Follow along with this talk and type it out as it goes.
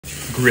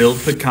grilled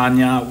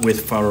picanha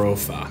with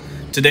farofa.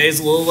 Today is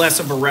a little less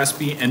of a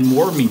recipe and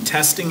more of me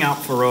testing out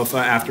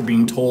farofa after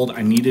being told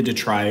I needed to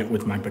try it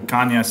with my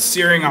picanha,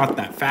 searing off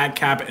that fat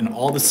cap and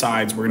all the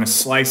sides. We're gonna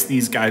slice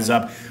these guys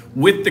up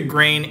with the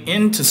grain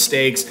into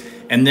steaks,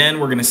 and then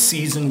we're gonna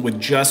season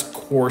with just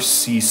coarse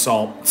sea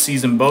salt.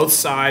 Season both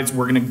sides.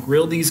 We're gonna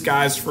grill these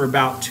guys for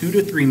about 2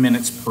 to 3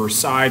 minutes per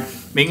side,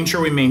 making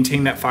sure we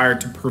maintain that fire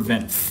to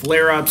prevent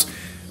flare-ups.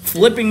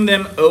 Flipping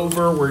them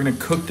over, we're gonna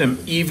cook them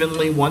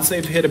evenly. Once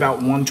they've hit about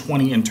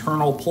 120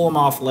 internal, pull them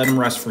off, let them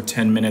rest for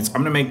 10 minutes.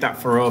 I'm gonna make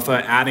that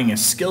farofa, adding a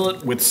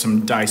skillet with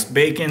some diced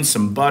bacon,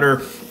 some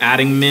butter,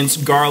 adding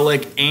minced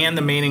garlic, and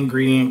the main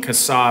ingredient,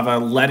 cassava,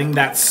 letting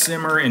that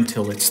simmer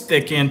until it's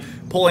thickened.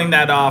 Pulling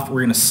that off, we're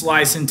gonna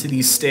slice into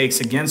these steaks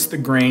against the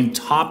grain,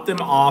 top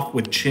them off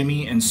with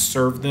chimney, and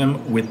serve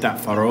them with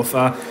that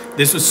farofa.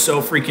 This was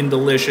so freaking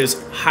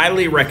delicious.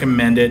 Highly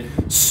recommend it.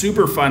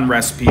 Super fun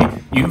recipe.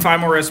 You can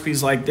find more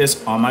recipes like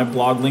this on my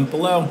blog link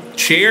below.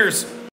 Cheers!